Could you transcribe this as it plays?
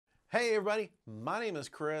Hey everybody, my name is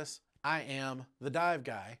Chris. I am the Dive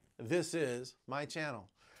Guy. This is my channel.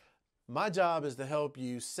 My job is to help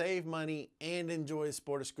you save money and enjoy the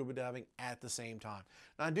sport of scuba diving at the same time.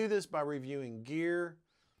 Now, I do this by reviewing gear,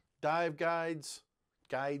 dive guides,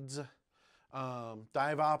 dive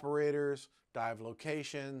operators, dive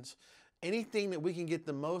locations, anything that we can get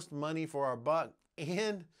the most money for our buck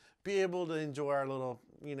and be able to enjoy our little,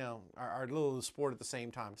 our little sport at the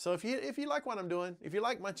same time. So if you like what I'm doing, if you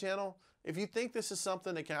like my channel, if you think this is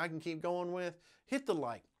something that I can keep going with, hit the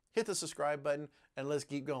like, hit the subscribe button, and let's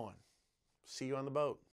keep going. See you on the boat.